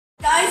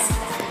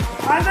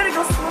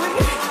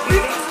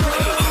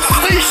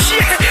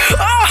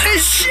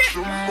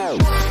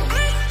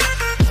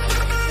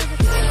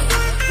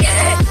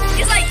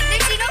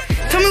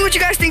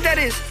that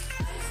is.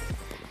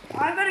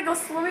 I better go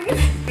swimming in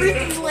the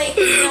freaking lake.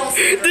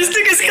 This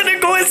nigga's gonna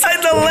go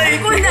inside the lake.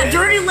 I'm going that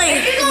dirty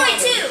lake. You're going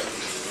too.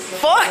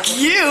 Fuck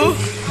you.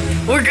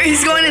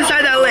 He's going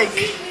inside that lake.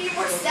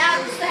 We're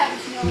savage to have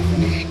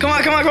snow. Come on,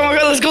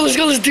 let's go,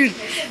 dude.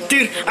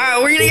 Alright,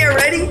 we're gonna get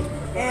ready.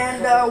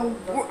 And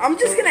I'm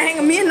just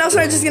gonna me and Nelson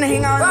are just gonna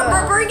hang out.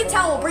 Bring a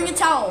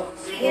towel,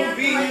 Yeah,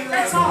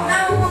 that's all.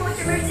 Now one with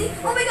emergency.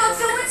 Oh my god,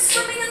 someone's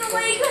swimming in the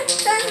lake.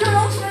 There's no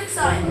outside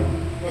side.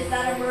 Is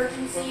that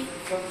emergency?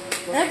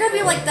 They're gonna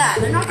be like that.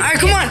 They're not gonna. Alright,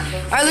 come on.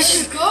 Alright, let's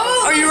just go.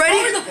 Are you ready?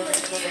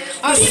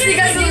 I'll see you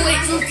guys in the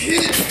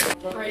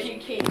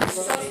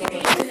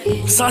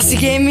lake. Saucy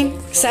Gaming,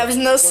 Savage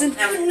Nelson,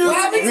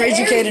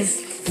 Raging Kaden.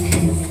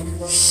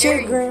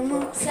 Shit,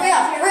 Grandma.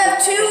 Yeah, we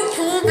have 2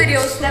 pool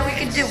videos that we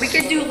can do. We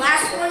can do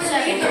last one, so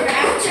you can do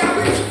raft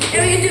challenge,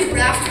 and we can do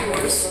raft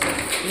wars.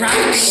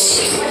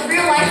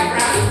 Real life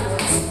raft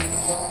wars.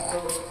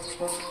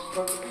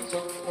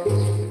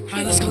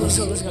 Alright, let's go.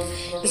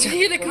 Did you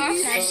hear the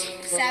cops?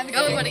 Savage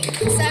Eddie.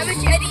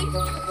 Savage Eddie.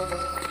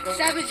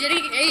 Savage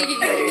Eddie. Hey.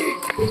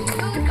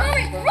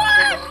 Coming.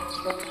 Run!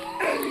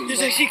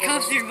 There's actually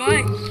cops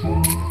nearby.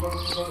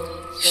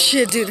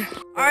 Shit, dude.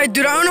 Alright,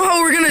 dude, I don't know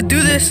how we're gonna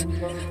do this.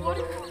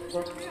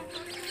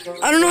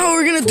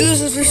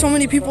 If there's so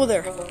many people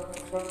there.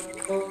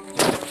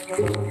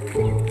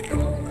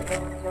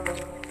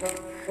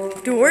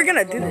 Dude, we're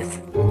gonna do this.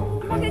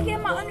 I'm gonna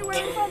get my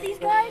underwear with all these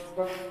guys.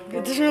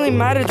 It doesn't really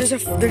matter. There's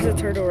a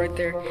turtle right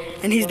there,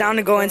 and he's down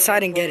to go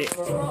inside and get it.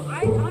 Well,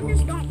 I'm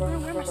just not gonna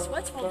wear my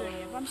sweats while doing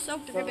it. If I'm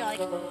soaked, they're gonna be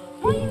like,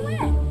 why are you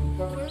wet?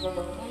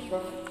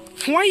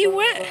 Why are you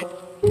wet?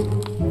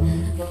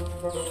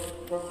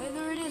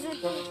 There it is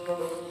right there.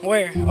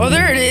 Where? Oh,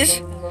 there it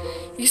is.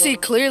 You see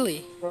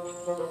clearly.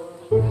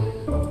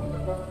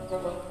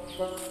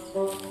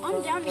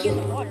 I'm down to get in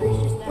the water. It's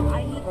just that I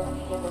need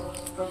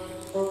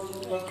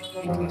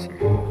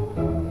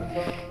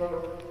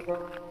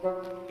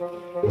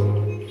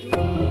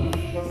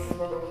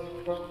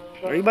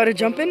Are you about to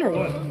jump in or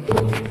what?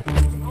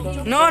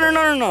 No.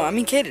 I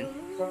mean, Kaden.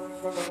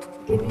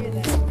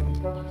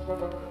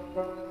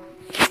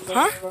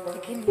 Huh?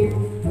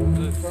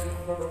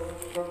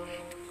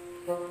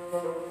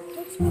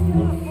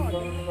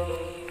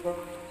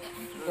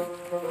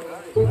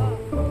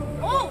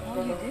 Oh,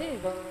 you did.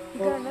 You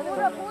got another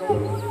one.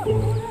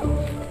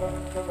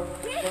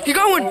 You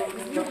got one.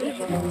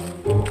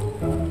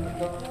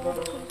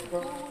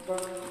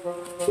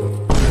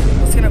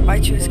 It's gonna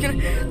bite you. It's gonna,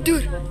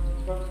 dude.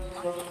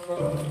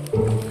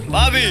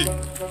 Bobby.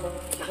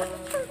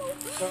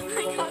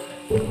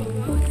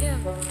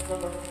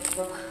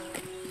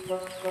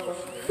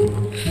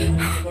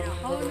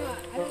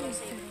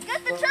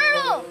 Got the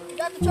turtle! You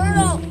got the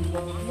turtle!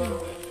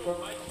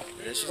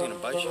 Yeah, she's gonna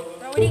bite you.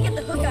 Bro, we need to get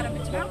the hook out of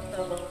its mouth,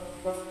 though.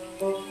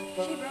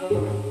 Shit, bro.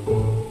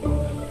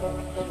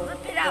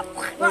 Rip it out.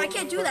 Bro, I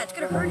can't do that. It's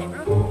gonna hurt it,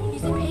 bro.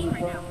 He's in pain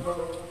right now.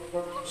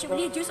 Shit, we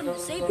need to do something to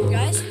save him,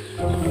 guys.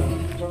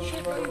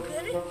 Shit, bro, you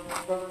good?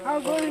 How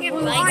good is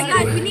Alright,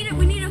 guys, we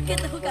need to get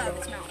the hook out of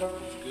its mouth.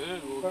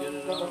 Good, we'll get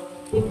it out.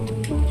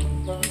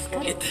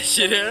 Get that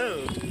shit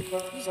out.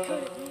 He's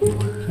good.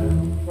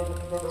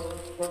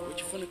 What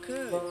you finna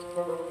cut?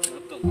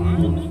 Not the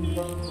line, nigga.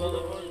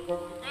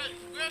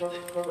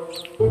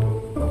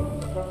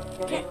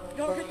 Grab it.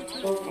 Don't hurt the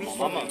turtle. Come on,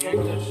 mama. Get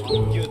that shit.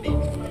 Kill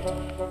these.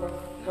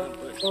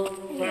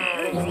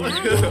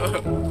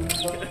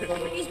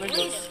 He's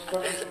bleeding.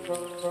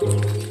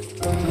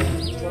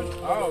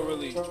 Oh,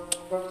 really? I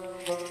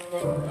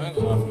ain't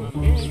gonna lie.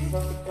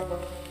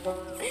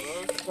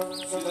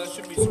 See, that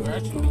should be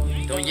scratching.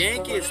 Don't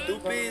yank it,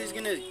 stupid. It's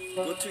gonna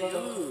go to you.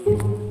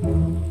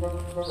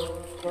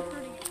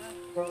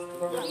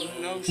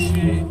 No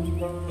shit.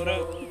 Put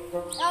up.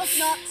 That was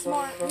not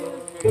smart. I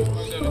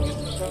gotta get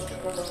the fuck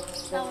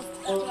out.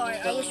 Sorry, I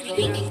wish we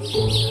did.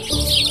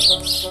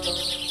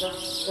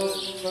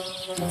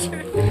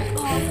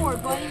 Oh, poor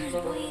buddy, he's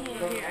bleeding.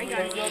 Here, I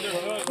got it.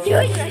 Dude,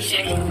 that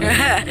shit.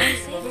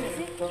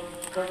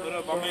 Put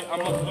up.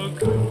 I'm a hook.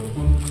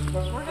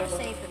 We're gonna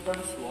save him.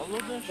 Swallow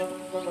that shit.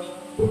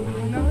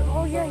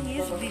 Oh yeah, he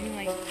is bleeding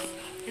like.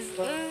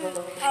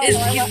 I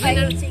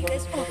gotta take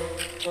this.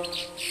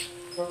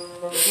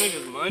 This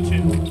nigga's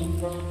munching.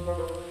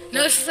 No,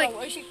 this is like. I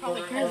should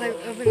probably As I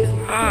open his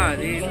mouth. Ah,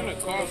 dude. I'm gonna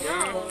call, bro.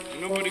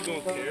 Nobody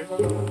gonna care.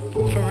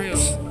 For real.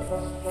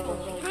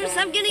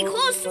 stop getting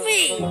close to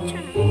me.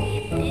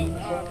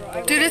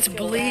 Dude, it's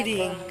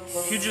bleeding.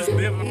 He just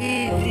bit my.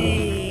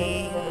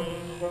 Bleeding.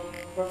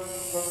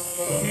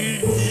 He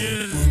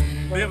just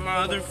bit my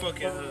other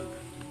fucking hook.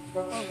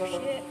 Oh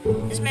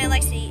shit. This man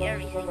likes to eat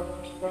everything.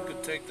 You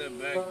could take that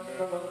back,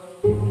 bro.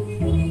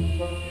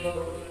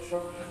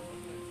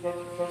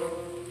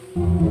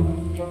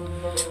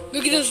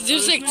 Look at this.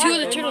 There's like 2 of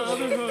the turtles.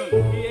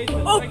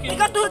 Oh, we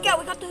got the hook out.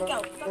 We got the hook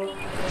out.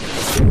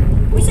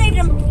 We saved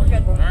him. We're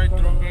good. Alright,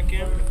 throw it back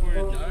in before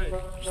it died.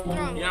 Just throw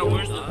him. Yeah,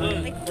 where's the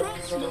hook? Like, throw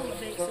him small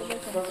big so we'll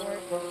come for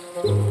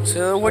it.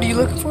 So, what are you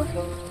looking for?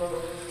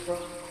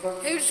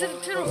 Hey, we just set a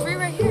turtle free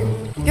right here.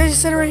 Yeah,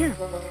 just set it right here.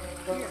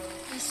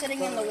 He's sitting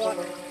in the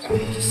water.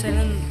 Just set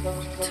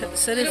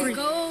it free.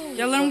 Go.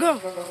 Yeah, let him go.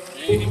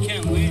 Hey, he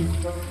can't wait.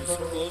 It's so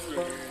close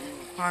right here.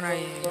 Oh, no,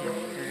 yeah.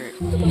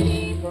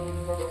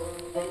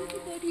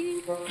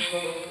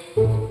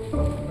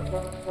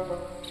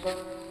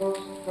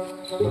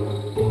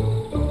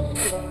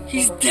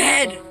 He's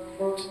dead.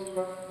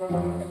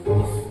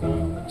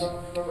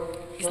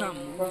 He's not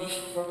moving.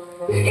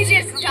 He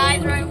just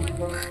died right away.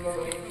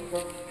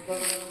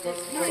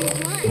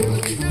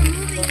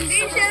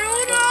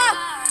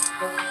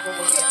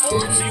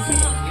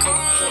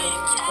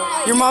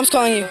 Your mom's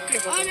calling you.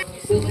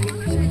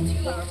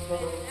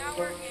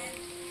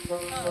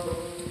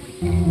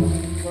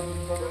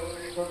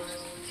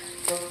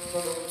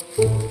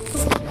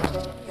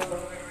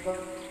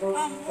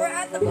 We're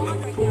at the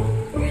pond right now.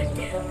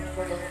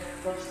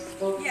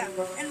 Yeah,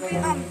 and we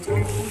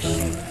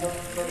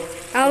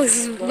Alex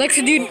is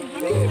Lexterdude.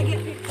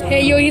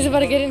 Hey, yo, he's about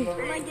to get in.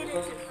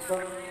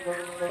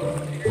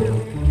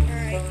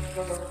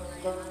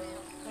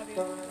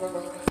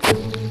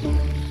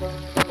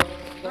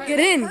 Get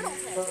in.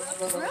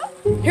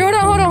 Here,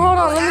 hold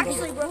on. Let me.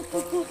 Actually, bro,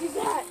 look at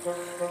that.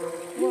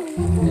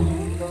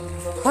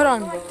 Hold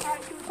on.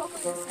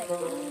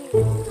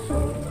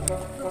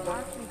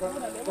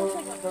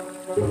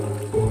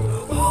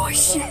 Oh,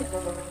 shit.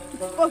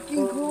 It's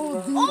fucking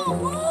cool, dude. Oh,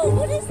 whoa,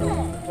 what is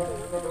that?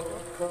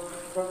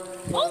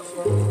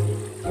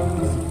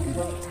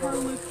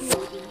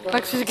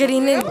 Lex is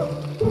getting in.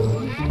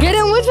 Get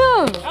in with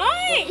him.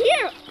 Alright,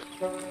 here.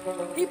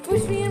 He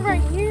pushed me in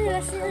right here.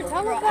 That's your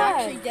telepad.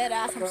 Actually, dead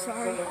ass, I'm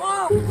sorry.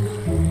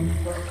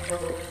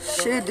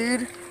 Shit,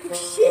 dude.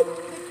 Shit.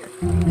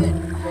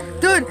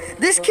 Dude,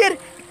 this kid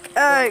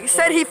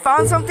said he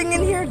found something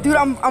in here. Dude,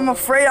 I'm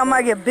afraid I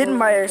might get bitten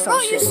by it or Oh,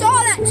 something. you saw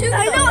that too?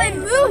 I know, it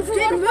moved.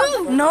 It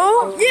moved.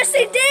 No? Yes,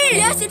 it did.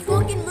 Yes, it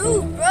fucking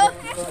moved, bro.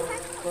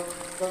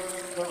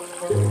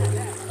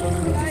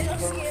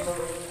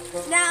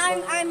 Nah,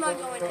 I'm not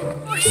going in.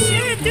 Oh,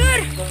 shit,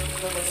 dude.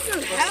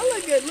 Dude, hella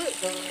good. Look.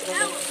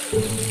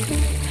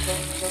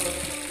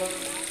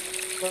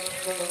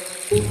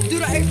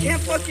 Dude, I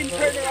can't fucking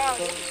turn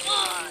around.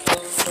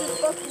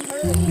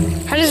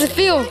 How does it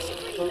feel?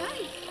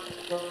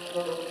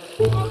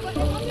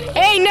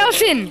 Hey,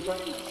 Nelson.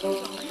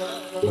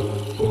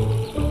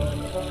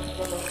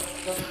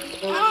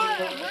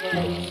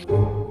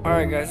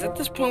 Alright guys, at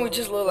this point we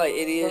just look like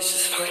idiots,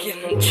 just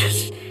fucking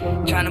just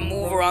trying to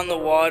move around the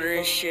water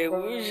and shit. We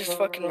were just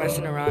fucking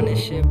messing around and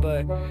shit,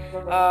 but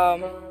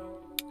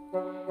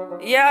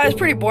yeah, it's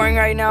pretty boring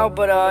right now,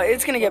 but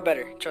it's gonna get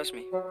better. Trust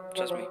me.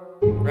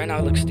 Right now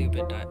it looks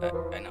stupid.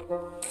 I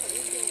know.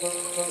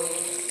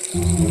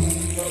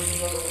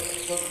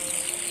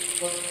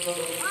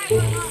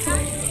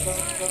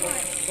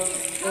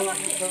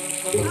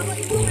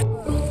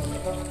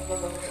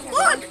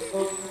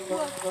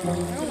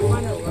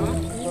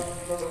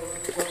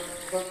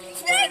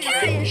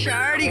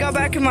 I already got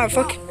back in my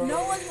fucking.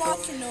 No one's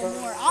watching no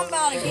more. I'm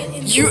about to get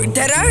in. You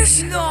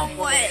deadass? No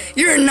way.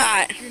 You're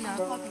not. You're not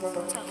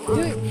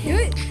fucking Do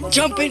it.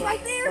 Jump in.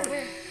 right there.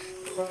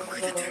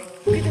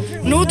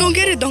 No, don't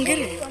get it. Go get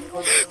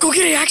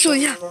it.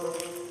 Actually, yeah.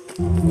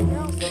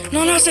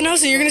 No, Nelson,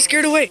 you're gonna scare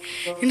it away.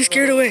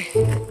 Lexterdude,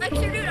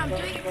 I'm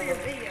doing it for your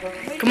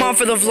video. Come on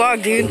for the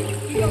vlog, dude.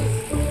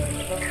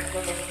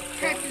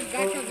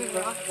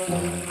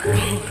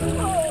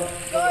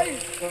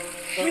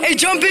 Hey,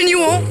 jump in, you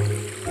won't.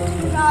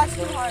 Nah, it's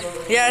too hard.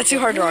 Yeah, it's too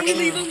hard to rock.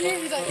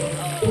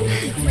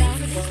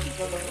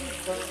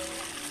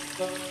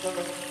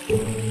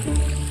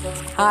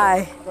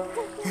 Hi.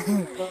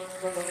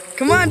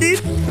 Come on, dude.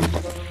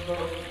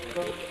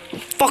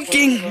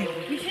 Fucking.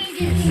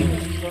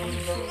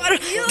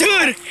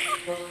 Dude,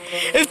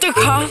 if the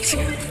cops.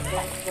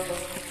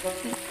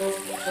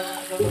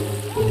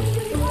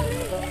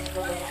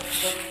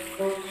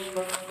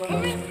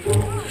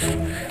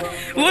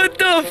 What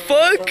the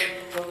fuck?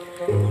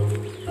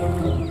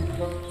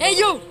 Hey,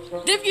 yo,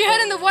 dip your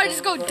head in the water.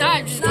 Just go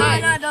dive. Just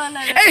dive. No.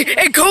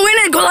 Hey, go in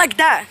and go like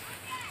that.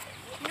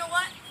 You know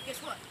what? Guess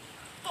what?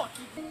 Fuck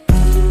you.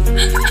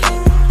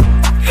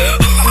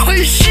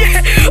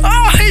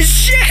 Oh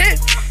shit!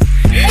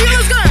 Hey,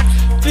 let's go!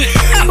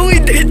 We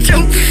did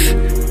jump.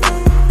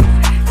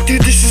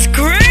 Dude, this is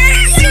crazy!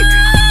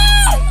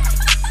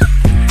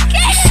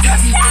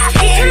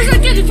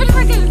 Put it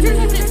right there.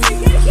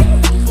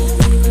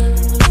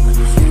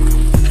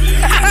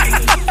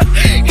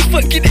 You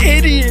fucking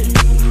idiot!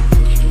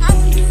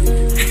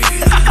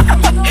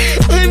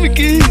 I'm a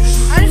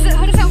goose. How does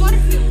that water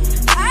feel?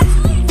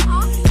 Actually,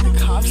 The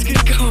cops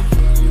gonna come.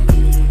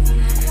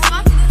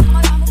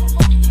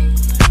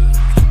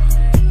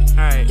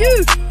 Alright.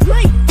 dude,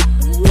 like,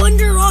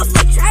 wander off,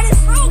 like, try to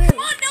swim. Come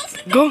on,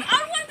 Nelson. Go. I don't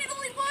want to be the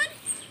only one.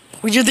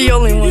 Well, you're the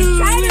only one.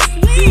 Try to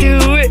swim.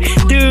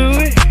 Do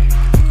it.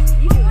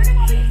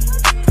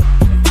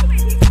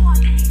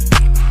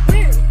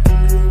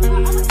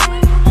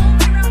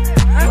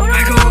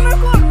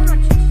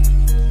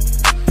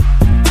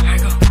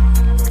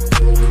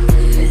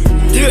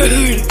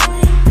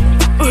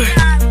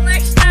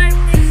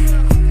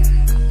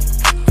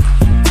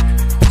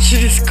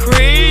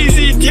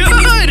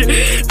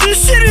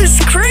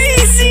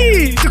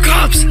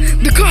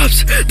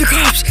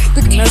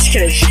 Just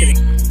kidding, just kidding.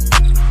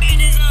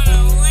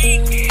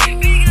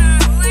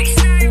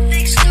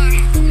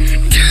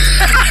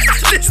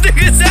 This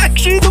nigga's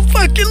actually the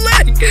fucking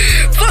leg.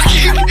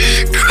 Fucking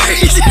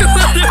crazy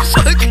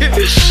motherfucker.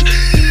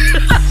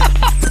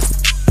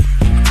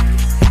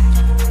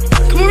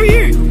 Come over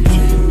here.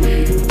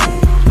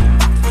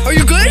 Are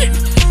you good?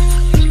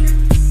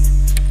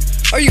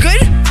 Are you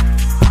good?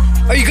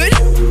 Are you good?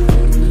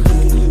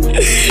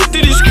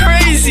 Dude, he's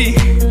crazy.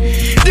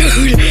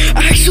 Dude,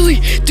 actually,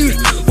 dude,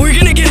 we're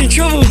gonna get in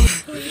trouble.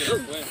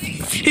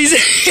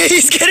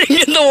 He's getting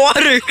in the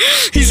water.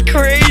 He's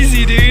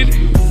crazy, dude.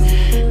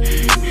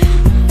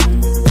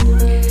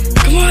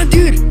 Come on,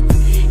 dude.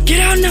 Get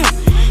out now.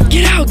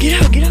 Get out,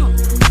 get out, get out.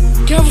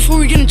 Get out before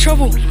we get in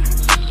trouble.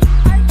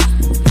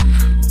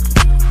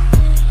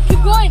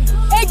 Keep going.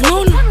 Hey,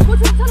 go to the tunnel. Go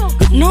to the tunnel.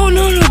 No,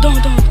 no, no,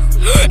 don't.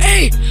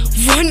 Hey,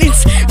 run,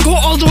 go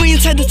all the way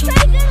inside the tunnel.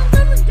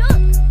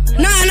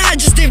 Nah,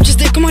 just dip.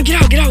 Come on,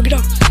 get out. Get out.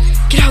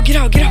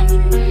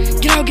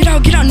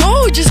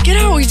 No, just get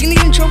out. He's gonna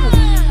get in trouble.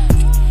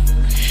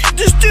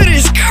 This dude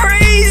is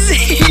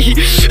crazy.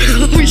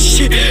 Holy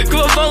shit.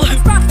 Come on, follow him.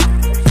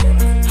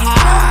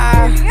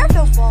 You have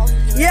no balls.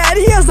 Yeah,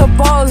 he has the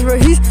balls, bro.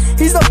 He's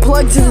the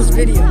plug to this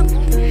video.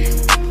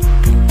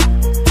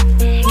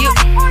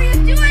 What are you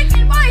doing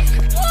in my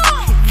school?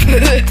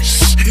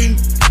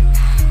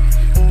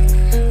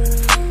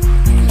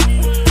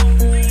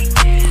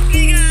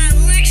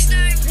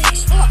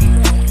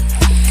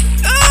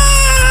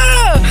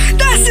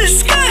 That's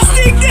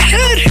disgusting,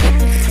 dude.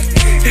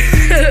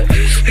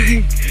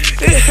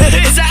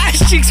 His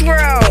ass cheeks were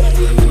out.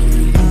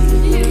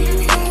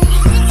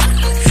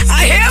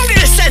 I am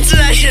gonna censor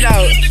that shit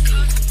out.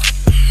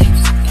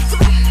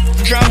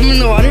 Drop him in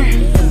the water.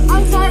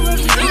 I'm sorry,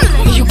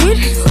 Are you good?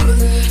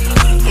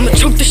 I'm gonna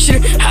choke the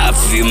shit. Half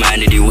of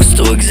humanity will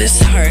still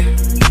exist. Alright.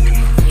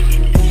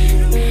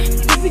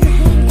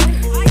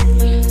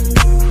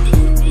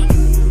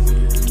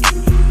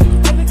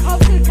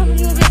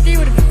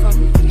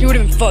 You would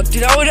have been fucked,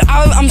 dude.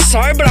 I'm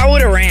sorry, but I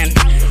would have ran.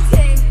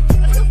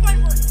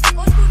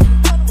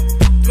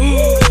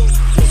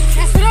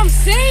 That's what I'm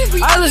saying.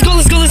 Alright, let's go.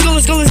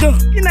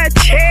 In that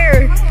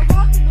chair.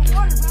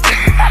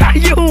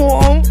 You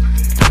won't.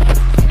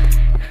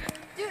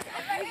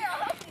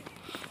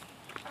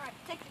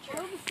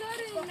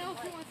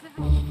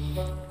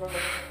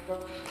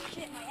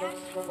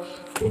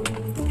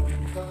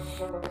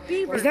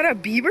 Is that a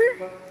beaver?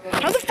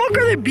 How the fuck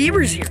are there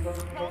beavers here?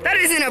 That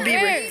isn't a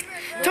beaver.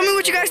 Tell me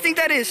what you guys think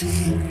that is.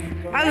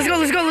 Alright, let's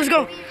go.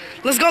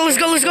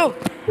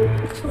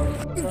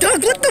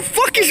 Doug, what the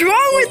fuck is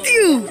wrong with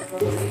you?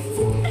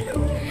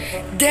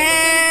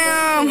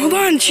 Damn, hold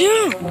on,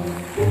 chill.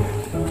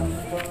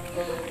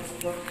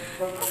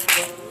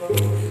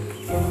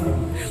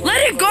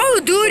 Let it go,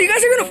 dude. You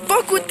guys are gonna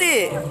fuck with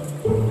it.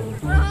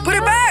 Put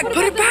it back.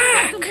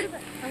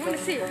 I want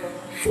to see it.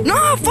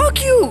 No,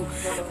 fuck you.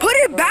 Put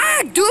it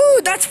back,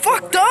 dude. That's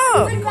fucked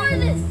up.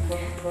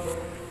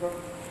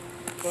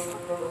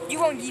 You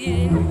won't eat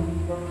it in.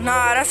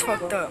 Nah, that's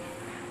fucked up.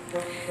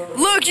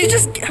 Look,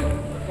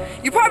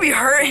 you probably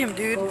hurt him,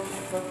 dude.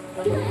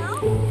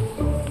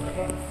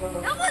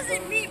 That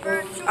wasn't me,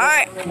 bro.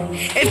 Alright,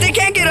 if they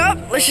can't get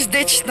up, let's just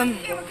ditch them.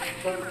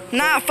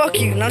 Nah, fuck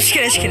you. No, just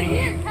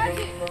kidding.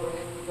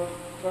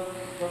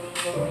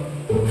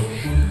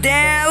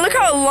 Damn, look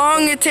how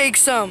long it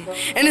takes him.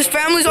 And his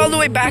family's all the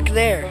way back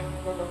there.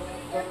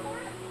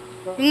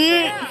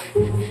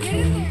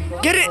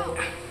 Get it.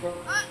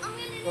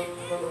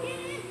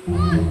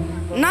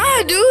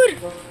 Nah, dude.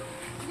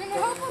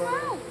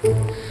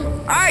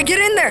 Alright, get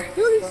in there.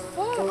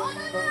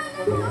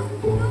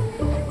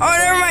 Oh,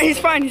 never mind. He's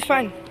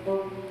fine.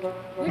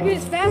 Look at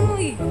his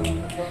family.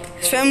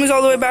 His family's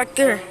all the way back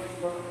there.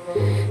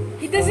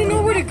 He doesn't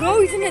know where to go.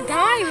 He's gonna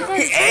die.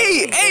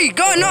 Hey,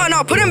 go.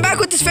 No. Put him back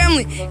with his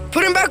family.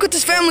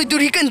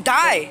 Dude. He can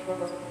die.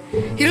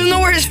 He doesn't know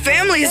where his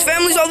family's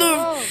all the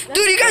way.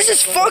 Dude, you guys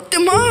just fucked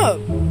him up.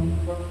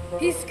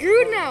 He's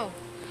screwed now.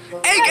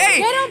 Hey.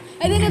 Get him,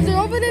 and then if they're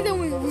over there, then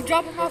we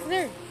drop him off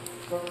there.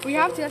 We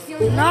have to. That's the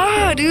only way.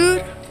 Nah,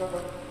 dude.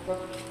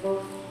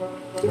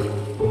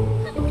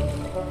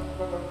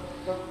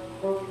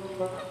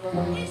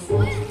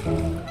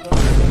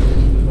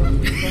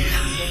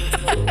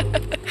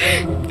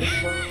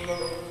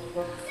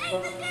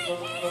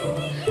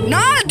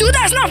 Nah, dude,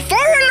 that's not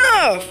far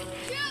enough.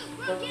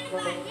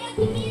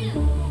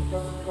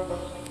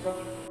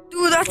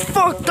 Dude, that's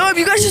fucked up.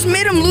 You guys just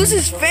made him lose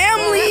his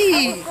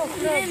family.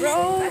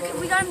 Bro,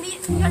 we gotta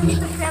meet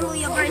the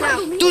family up right now.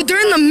 Dude,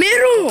 they're in the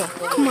middle.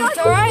 Come on. It's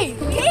alright.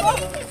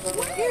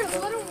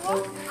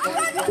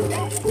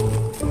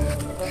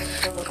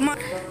 Come on.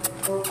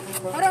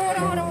 Hold on.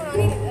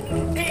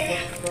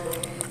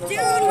 Dude,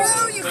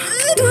 bro, you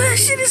good? Dude, that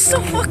shit is so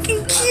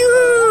fucking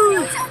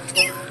cute.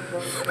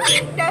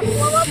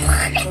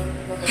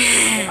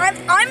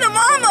 I'm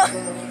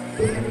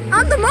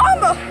the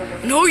mama.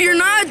 No, you're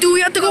not, dude. We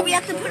have to go. We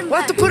have to put him We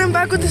have back. to put him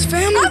back with his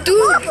family,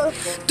 dude.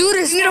 Dude,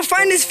 I just need to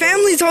find his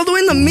family. It's all the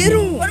way in the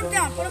middle. Put him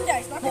down. Put him down.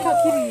 He's not Look how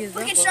cute he is,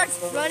 Look bro. at Sharks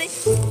running.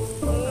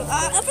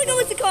 I forgot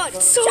what it's called.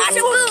 So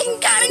fucking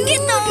gotta get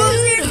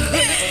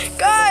those.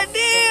 God So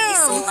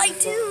damn. light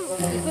too.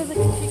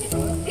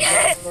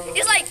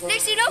 It's like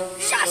next you know,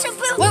 Shasha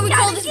Boo. What we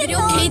call this video?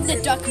 Kaden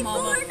the Duck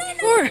Mama.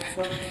 Or-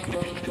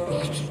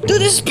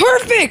 Dude, this is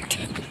perfect.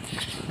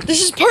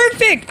 This is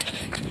perfect.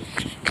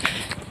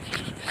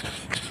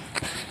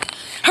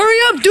 Hurry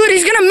up, dude.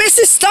 He's gonna miss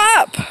his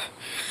stop.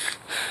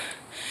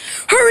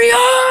 Hurry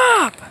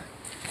up.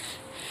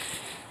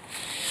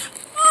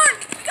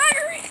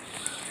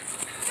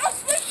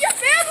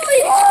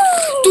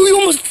 Dude, you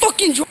almost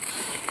fucking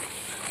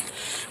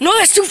No,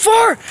 that's too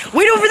far.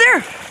 Wait over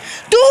there.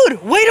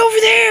 Dude, wait over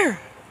there.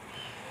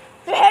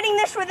 They're heading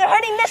this way. They're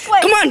heading this way.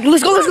 Come on,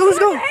 let's go, let's go, let's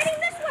go. They're heading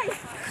this way.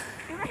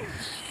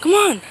 Come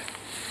on.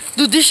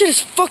 Dude, this shit is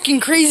fucking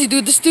crazy,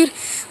 dude. This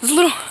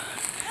little...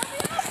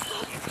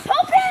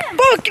 Help him.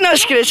 Fuck, no,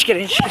 just kidding, just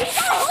kidding, just kidding. He's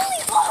not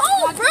holding.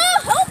 Oh, bro,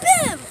 help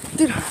him.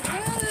 Dude,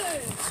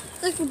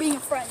 Thanks for being a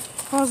friend.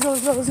 let's go,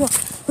 let's go, let's go.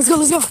 Let's go,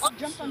 let's go.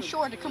 Jumped on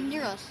shore to come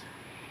near us.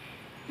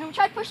 And we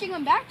tried pushing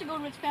him back to go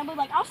to his family.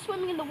 Like, I was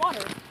swimming in the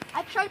water.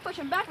 I tried to push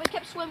him back, but he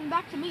kept swimming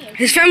back to me. And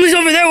His family's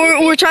over there.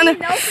 We're trying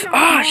to...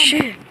 Ah,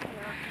 shit.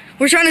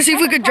 We're trying to see if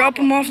we could drop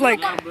him off, like...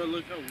 Bro,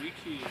 look how weak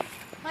he is.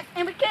 like,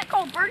 and we can't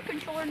call bird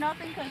control or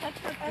nothing because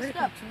that's messed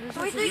up.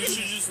 So we You think,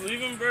 should just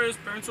leave him, bro. His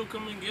parents will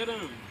come and get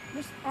him.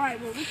 all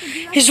right, well, we can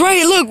do that. He's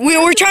right, look.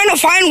 We're trying to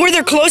find where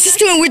they're closest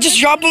to, and we just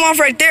drop them off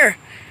right there.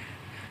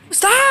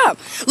 Stop.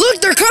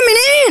 Look, they're coming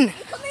in.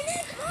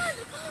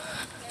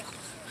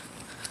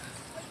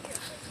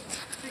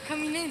 They're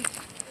coming in.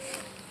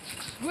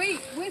 Wait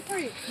for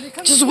it. They're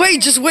coming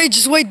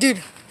Just wait,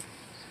 dude.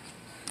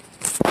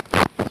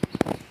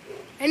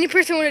 Any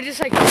person would have just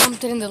like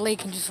dumped it in the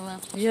lake and just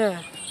left.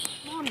 Yeah.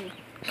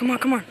 Come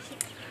on.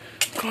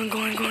 Go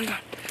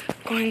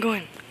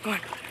on.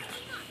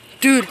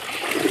 Dude.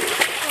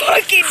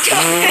 Fucking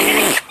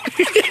jump.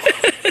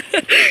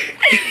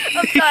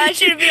 I'm sorry, I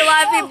shouldn't be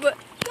laughing, but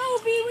Go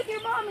be with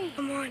your mommy.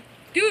 Come on.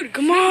 Dude,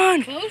 come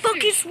on.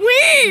 fucking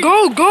swim.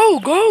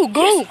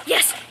 Go.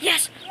 Yes,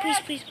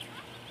 please.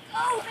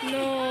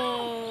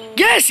 No.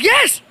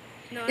 Yes.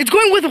 It's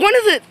going with one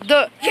of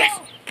the... Yes.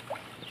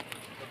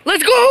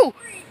 Let's go.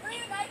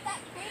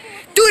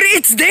 Dude,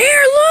 it's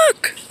there,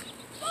 look.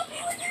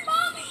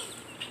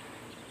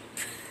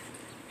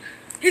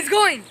 He's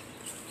going.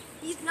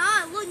 He's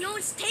not. Look, no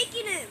one's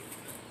taking him.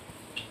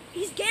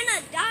 He's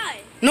gonna die.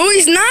 No,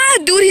 he's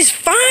not, dude. He's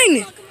fine.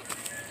 He's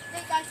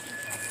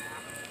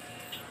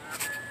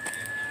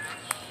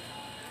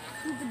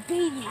a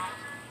baby.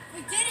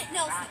 We did it,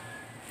 Nelson.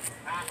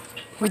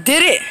 We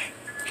did it.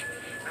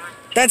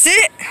 That's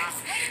it.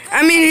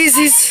 I mean,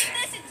 he's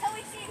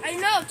I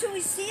know, till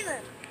we see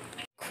them.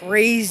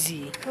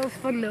 crazy. That was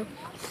fun though.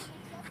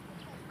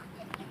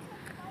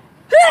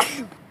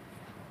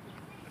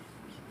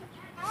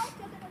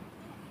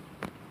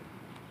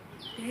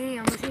 Hey,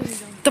 I'm listening to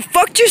them. The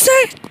fuck you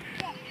say?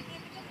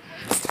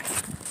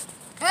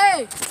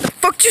 Hey! The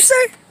fuck you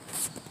say?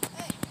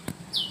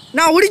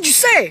 Now, what did you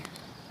say?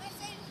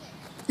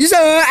 You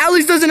said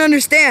Alex doesn't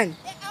understand.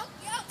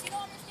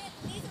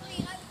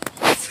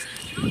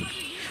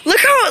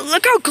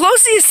 Look how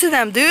close he is to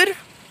them, dude.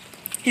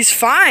 He's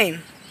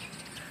fine.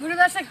 What if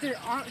that's like their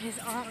aunt, his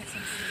aunt or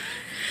something?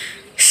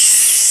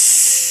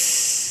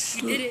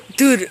 He did it.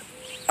 Dude,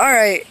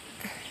 alright.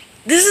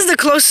 This is the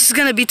closest it's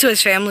gonna be to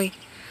his family.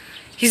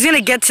 He's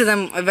gonna get to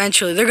them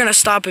eventually. They're gonna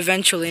stop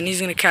eventually, and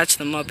he's gonna catch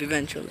them up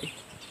eventually.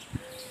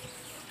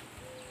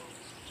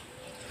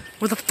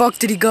 Where the fuck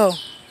did he go?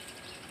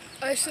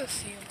 I still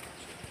see him.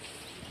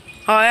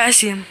 Oh, I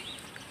see him.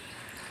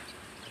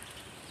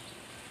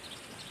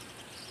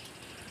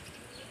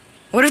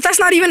 What if that's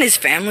not even his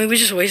family? We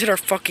just wasted our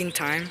fucking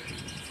time.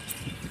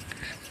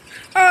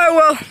 Alright,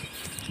 well,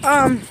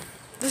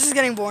 this is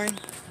getting boring.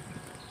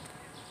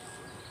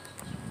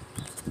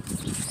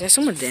 Is there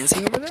someone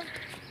dancing over there?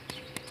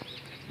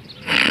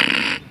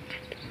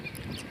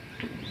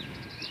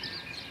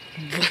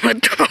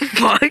 What the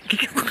fuck?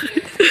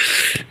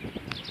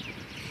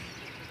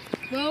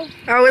 Well, Alright,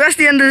 well, that's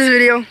the end of this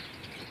video.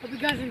 hope you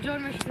guys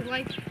enjoyed. Make sure to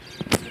like.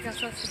 Check out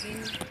Saucy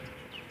Gaming.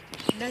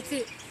 That's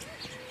it.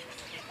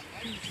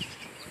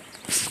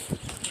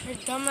 Your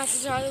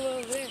dumbasses are all the way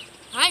over there.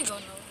 I ain't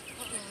going nowhere.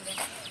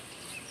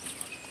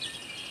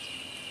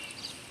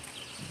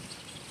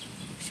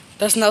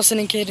 That's Nelson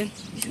and Kaden.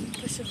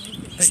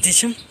 Let's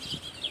ditch him.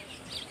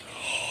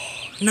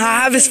 Nah, I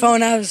have his phone.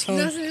 Nelson's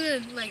gonna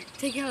like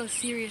take it how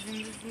serious and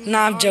just.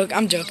 Nah,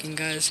 I'm joking,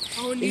 guys.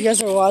 Oh, If you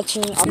guys are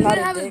watching, I'm He's not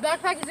gonna a have his dick.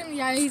 backpack with him.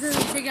 Yeah, he's gonna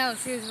take it out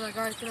serious. Like,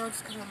 alright, throw it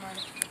just because I'm mine.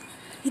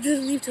 He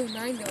doesn't leave till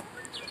 9 though.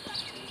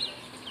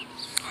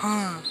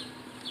 Huh.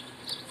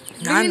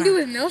 What are you gonna do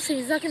with Nelson?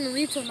 He's not gonna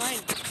leave till 9.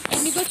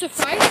 Can you go to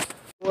 5?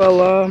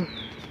 Well,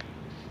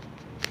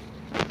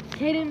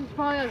 Kaden's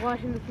probably like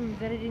watching this from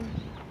his editing.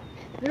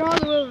 They're all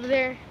the way over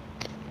there.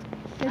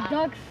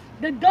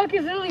 The duck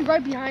is literally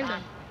right behind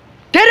them.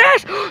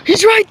 Deadass!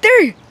 He's right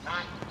there!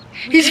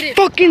 He's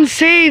fucking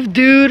saved,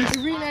 dude.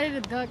 He reunited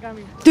a duck on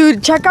me.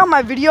 Dude, check out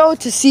my video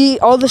to see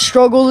all the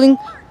struggling.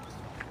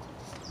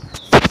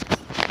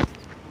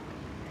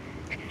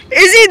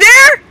 Is he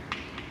there?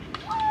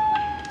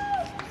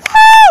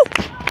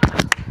 Woo!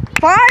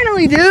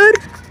 Finally, dude.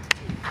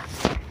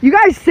 You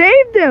guys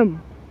saved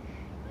him.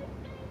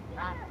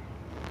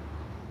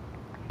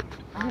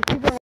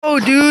 Oh,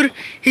 dude.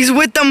 He's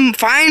with them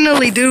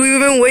finally, dude. We've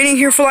been waiting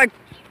here for like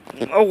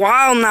a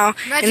while now.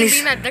 Imagine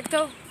being that duck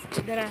though.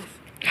 Deadass.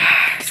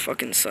 This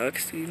fucking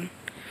sucks, dude.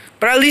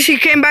 But at least he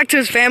came back to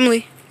his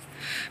family.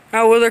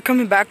 Now, well, they're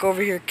coming back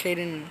over here,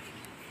 Kaden.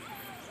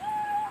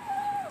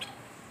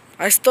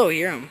 I still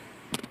hear him.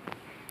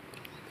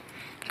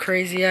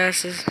 Crazy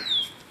asses.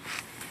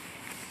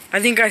 I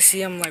think I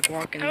see him like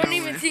walking. I don't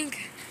even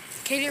think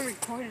Kaden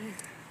recorded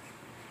it.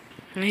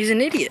 And he's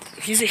an idiot.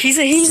 He's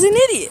an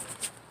idiot.